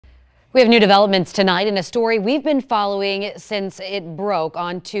We have new developments tonight in a story we've been following since it broke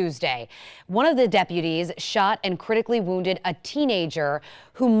on Tuesday. One of the deputies shot and critically wounded a teenager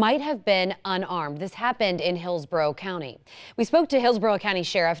who might have been unarmed. This happened in Hillsborough County. We spoke to Hillsborough County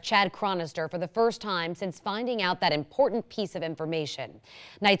Sheriff Chad Chronister for the first time since finding out that important piece of information.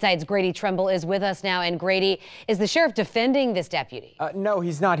 Nightside's Grady Tremble is with us now. And Grady, is the sheriff defending this deputy? No,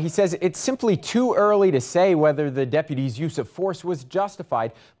 he's not. He says it's simply too early to say whether the deputy's use of force was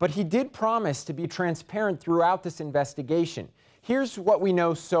justified, but he did promise to be transparent throughout this investigation. Here's what we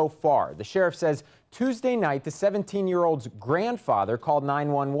know so far. The sheriff says Tuesday night, the 17-year-old's grandfather called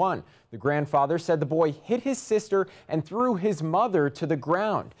 911. The grandfather said the boy hit his sister and threw his mother to the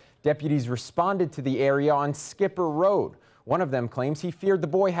ground. Deputies responded to the area on Skipper Road. One of them claims he feared the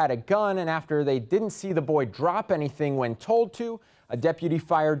boy had a gun, and after they didn't see the boy drop anything when told to, a deputy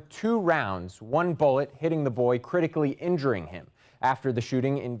fired 2 rounds, 1 bullet hitting the boy, critically injuring him. After the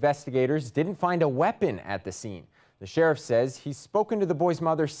shooting, investigators didn't find a weapon at the scene. The sheriff says he's spoken to the boy's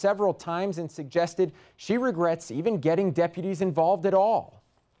mother several times and suggested she regrets even getting deputies involved at all.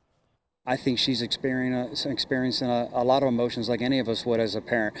 I think she's experiencing a lot of emotions like any of us would as a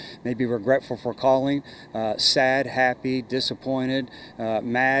parent. Maybe regretful for calling, sad, happy, disappointed,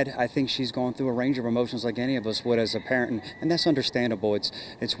 mad. I think she's going through a range of emotions like any of us would as a parent, and that's understandable.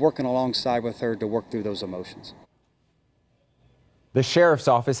 It's working alongside with her to work through those emotions. The sheriff's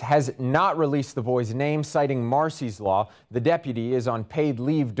office has not released the boy's name, citing Marsy's Law. The deputy is on paid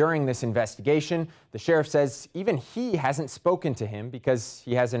leave during this investigation. The sheriff says even he hasn't spoken to him because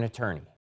he has an attorney.